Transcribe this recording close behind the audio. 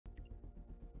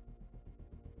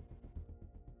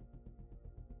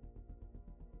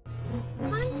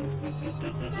Go,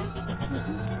 bro.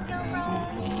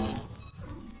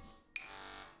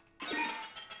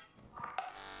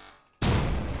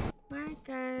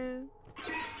 Marco.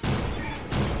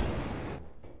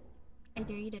 I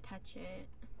dare you to touch it.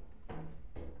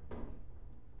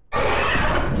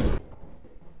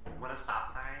 Want a stop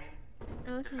sign?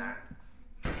 Okay. Defense.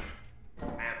 I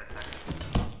have a second.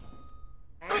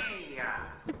 Hey!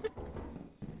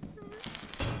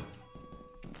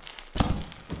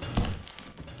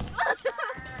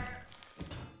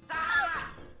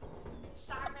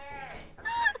 Stop it!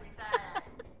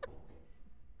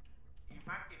 You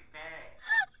fucking beg.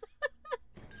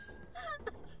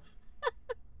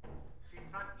 She's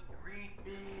fucking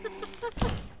creepy.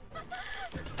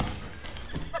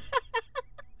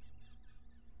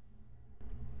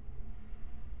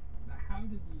 How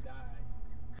did you die?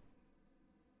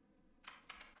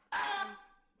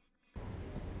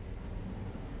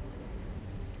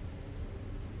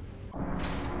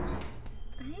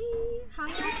 Hey, how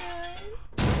you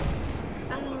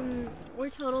doing? We're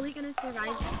totally gonna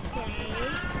survive this day.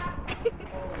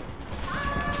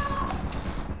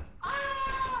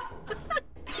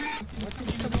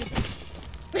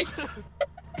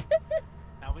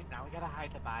 Now we gotta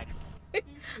hide the body.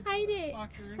 Hide it!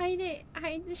 Fuckers. Hide it!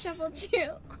 Hide the shovel too!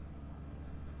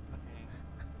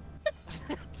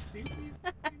 Okay. Stupid.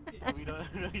 we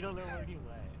don't know where he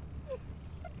went.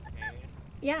 Okay.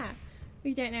 Yeah,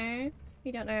 we don't know.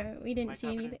 We don't know. We didn't My see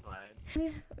covered in anything.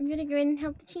 blood. I'm gonna go in and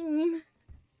help the team.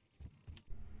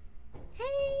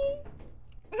 Hey!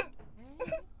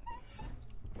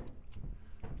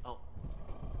 Oh.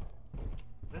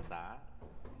 What is that?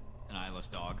 An eyeless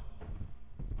dog.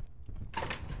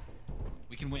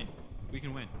 We can win. We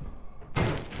can win.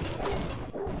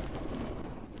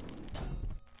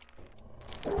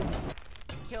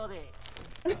 Killed it.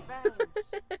 Revenge.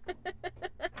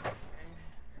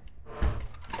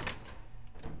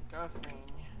 Girlfriend.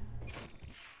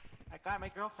 I got my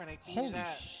girlfriend. I beat Holy it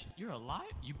up. you're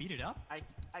alive? You beat it up? I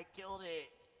killed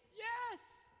it. Yes!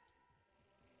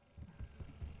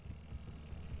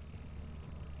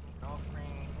 My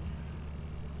girlfriend.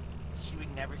 She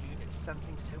would never do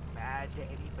something so bad to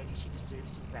anybody. She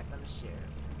deserves to be back on the sheriff.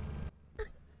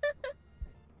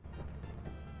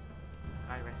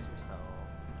 God rest her soul.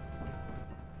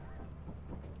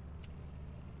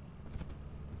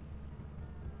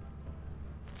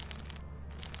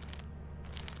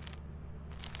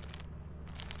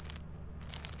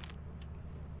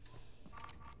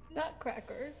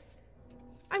 Nutcrackers.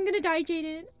 I'm gonna die,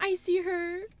 Jaden. I see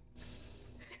her.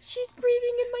 She's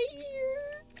breathing in my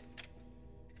ear.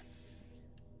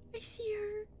 I see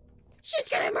her. She's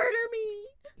gonna murder me.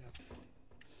 Yes.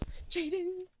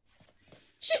 Jaden.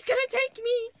 She's gonna take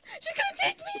me. She's gonna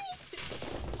take me.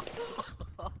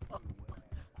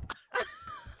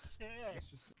 Shit.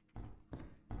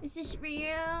 Is this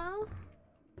real?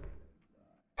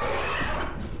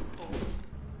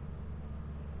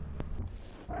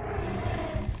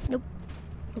 Nope.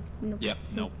 Nope. Nope. Yep,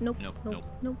 nope, Nope. nope, Nope. nope.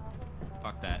 Nope.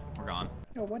 Fuck that. We're gone.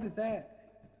 Yo, what is that?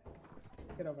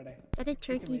 Get over there. Is that a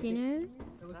turkey dinner?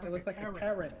 It looks like a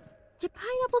parrot. It's a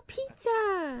pineapple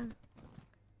pizza.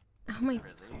 Oh my.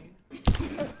 Really?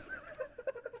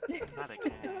 Not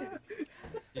again.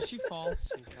 Did she fall?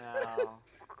 She fell.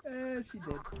 She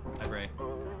did. Hi, Bray.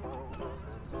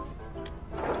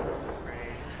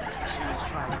 She was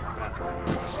trying her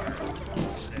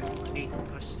best. Nathan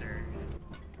pushed her.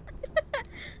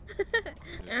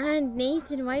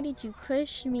 Nathan, why did you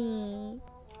push me?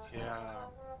 Yeah.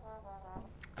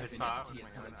 I saw it with my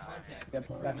own eye. Yep,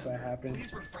 that's what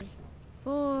happened.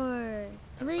 4,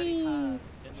 3,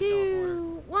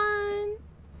 2, 1.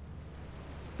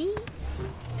 Beep.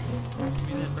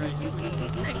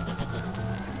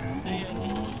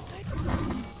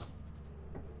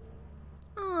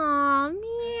 Aw,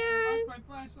 man. Lost my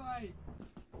flashlight.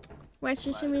 Wesh,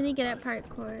 you should really get at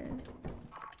parkour.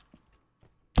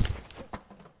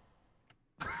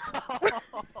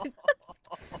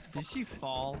 Did she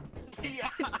fall? Yeah.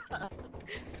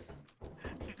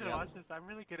 You should watch this. I'm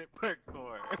really good at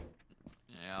parkour.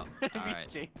 Yeah. Maybe Alright.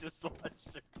 Jane just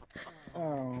watched her.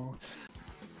 Oh.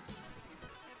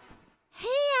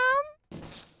 Ham!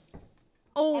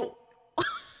 Oh.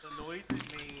 The noise it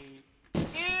made.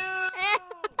 Ew!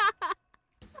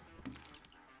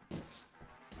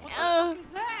 Oh.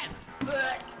 What that?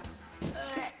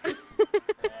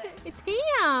 It's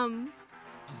ham!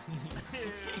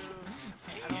 Ew.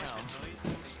 I don't like the noise it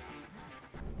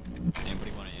made.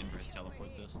 Anybody want to inverse teleport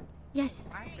this? Yes.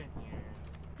 I've been here.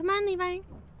 Come on, Levi.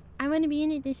 I want to be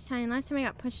in it this time. Last time I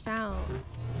got pushed out.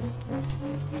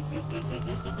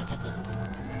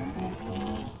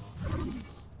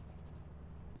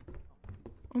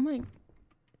 Oh my.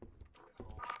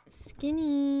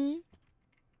 Skinny.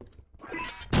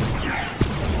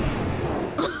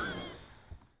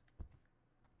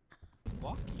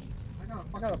 Walkie.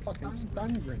 I got a fucking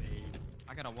stun grenade.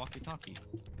 I got a walkie-talkie.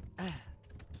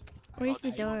 Where's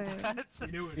the do you want door? that? You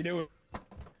knew it. You knew it.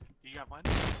 You got one?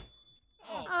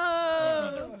 Oh,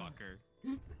 Oh. motherfucker.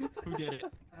 Who did it?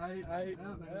 Now we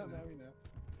know.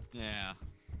 Yeah.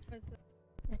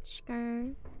 Let's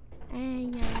go. Hey,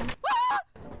 yeah.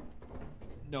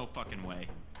 No fucking way.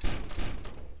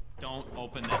 Don't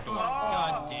open that door.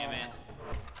 God damn it.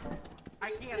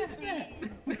 I can't see.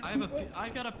 I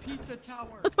got a pizza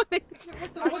tower. I can't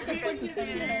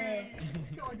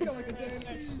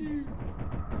see.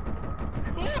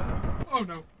 Oh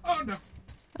no! Oh no!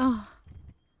 Oh.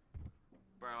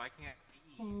 Bro, I can't see.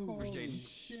 Where's Jaden?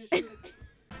 Shit.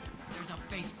 There's a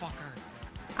face fucker.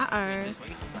 Uh-oh.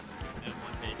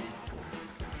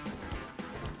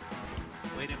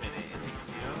 Wait a minute, is it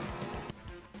you?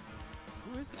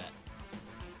 Who is that?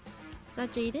 Is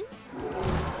that Jaden?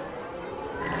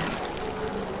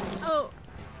 Oh.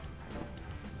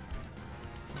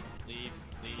 Leave.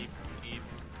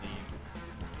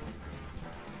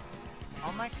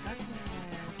 Oh my goodness.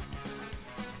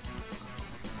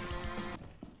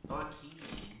 Oh, a key.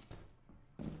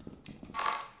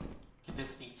 Can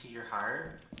this be to your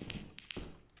heart?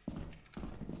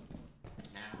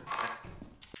 No.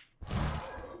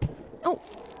 Oh.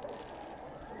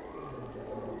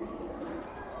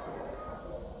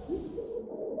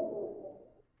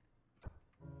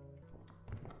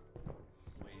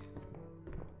 Wait.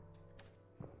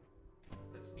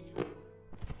 Let's see.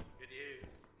 It is.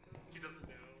 She doesn't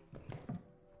know.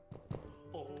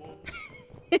 Oh.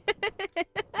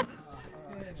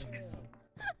 That's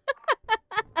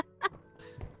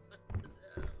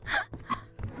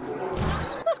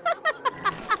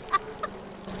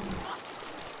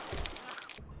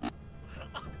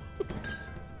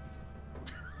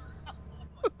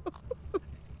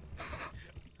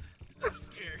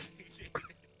scary.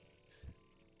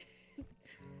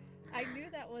 I knew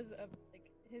that was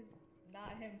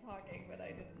not him talking, but I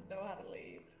didn't know how to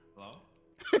leave. Hello?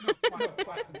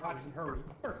 Watson, hurry.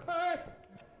 Hurry.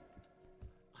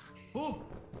 Oh!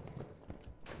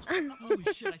 Holy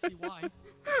shit, I see why.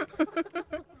 Oh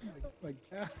my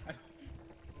god.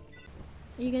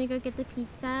 Are you gonna go get the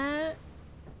pizza?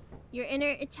 Your inner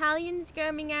Italian's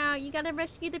coming out. You gotta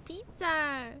rescue the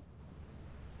pizza.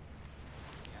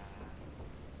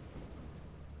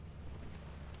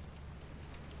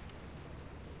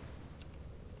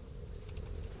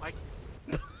 Like,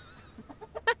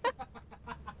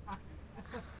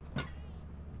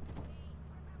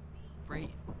 Right,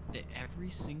 every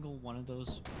single one of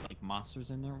those like monsters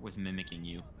in there was mimicking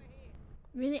you.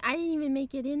 Really? I didn't even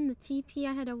make it in the TP.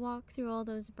 I had to walk through all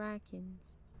those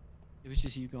brackens. It was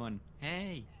just you going,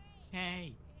 hey,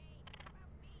 hey.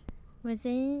 Was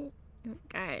it? Oh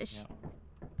gosh. Yeah.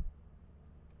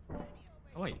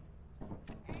 Oh wait.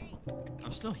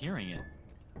 I'm still hearing it.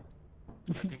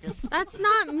 I think it's That's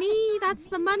not me. That's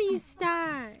the money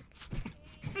stack.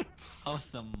 Oh, it's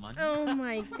the money. Oh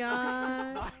my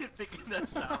god. I'm thinking that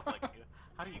sounds like you.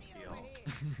 How do you feel?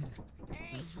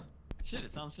 Shit,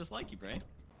 it sounds just like you, Bray.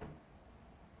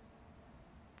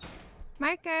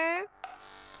 Marker.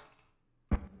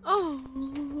 Oh.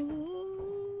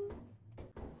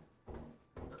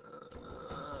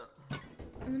 I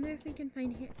wonder if we can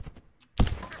find him.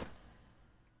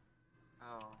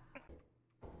 Oh.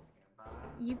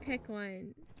 You pick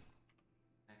one.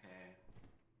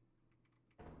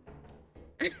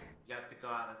 Okay. You have to go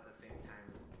out at the same time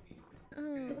as me.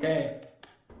 Oh. Okay.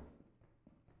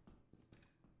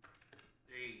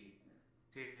 3,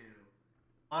 2,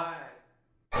 1.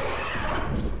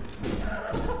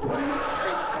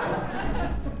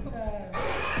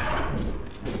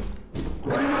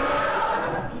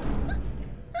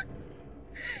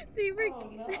 They were Oh,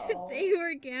 no. they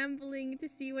were gambling to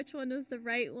see which one was the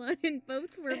right one, and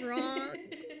both were wrong.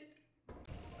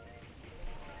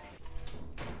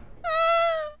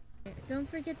 Ah! Don't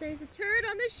forget there's a turret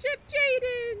on the ship,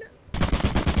 Jaden!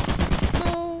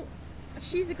 Oh,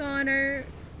 she's a goner.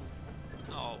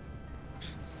 Oh.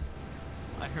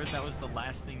 I heard that was the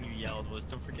last thing you yelled was,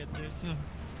 don't forget there's a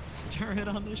turret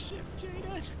on the ship,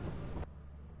 Jaden.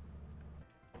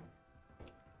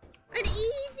 An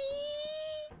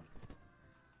Eevee!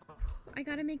 I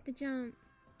gotta make the jump.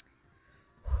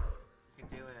 You can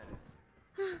do it.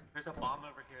 There's a bomb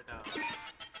over here, though.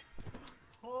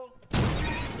 Oh.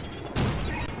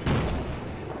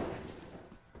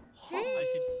 Hey!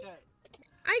 shit.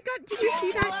 I got. Did you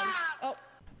see that? Oh,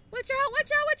 Watch out!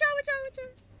 Watch out! Watch out! Watch out! Watch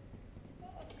out!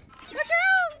 Watch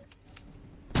out!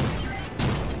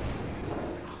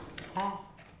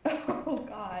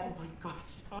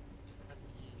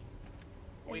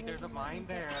 Wait, there's a mine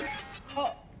there.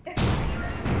 Oh,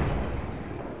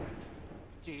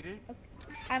 Jaded?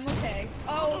 I'm okay.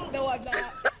 Oh, no, I'm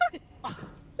not.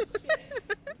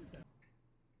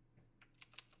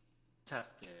 Test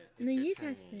it. It's No, your you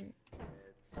turn. test it.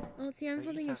 Oh, see, I'm No, you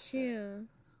holding a test it. shoe.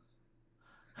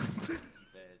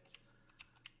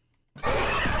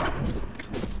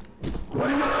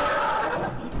 Run,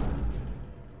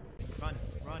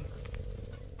 run.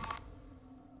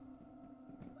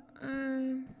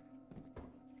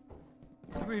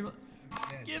 Sabrina,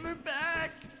 give her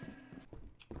back!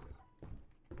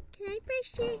 Can I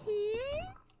brush your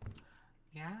hair?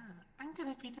 Yeah, I'm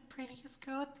gonna be the prettiest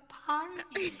girl at the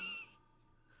party.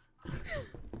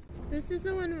 This is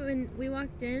the one when we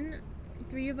walked in,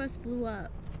 3 of us blew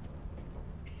up.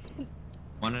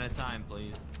 One at a time,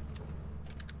 please.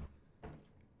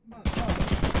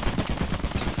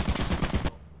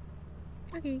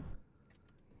 Okay.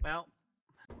 Well,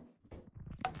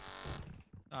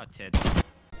 Oh, Ted.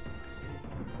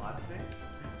 What's it?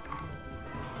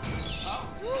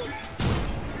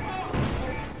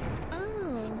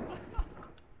 Oh.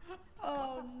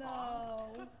 Oh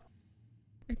no.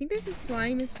 I think there's a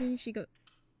slime as soon as she go.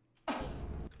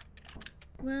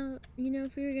 Well, you know,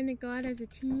 if we were gonna go out as a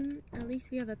team, at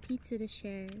least we have a pizza to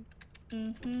share.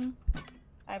 Mm-hmm.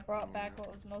 I brought back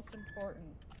what was most important.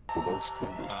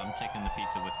 I'm taking the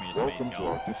pizza with me to Welcome space, to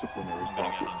y'all. our disciplinary I'm gonna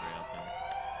get process. hungry out there.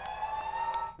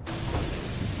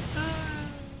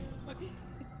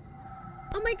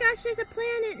 Oh my gosh, there's a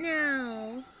planet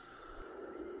now!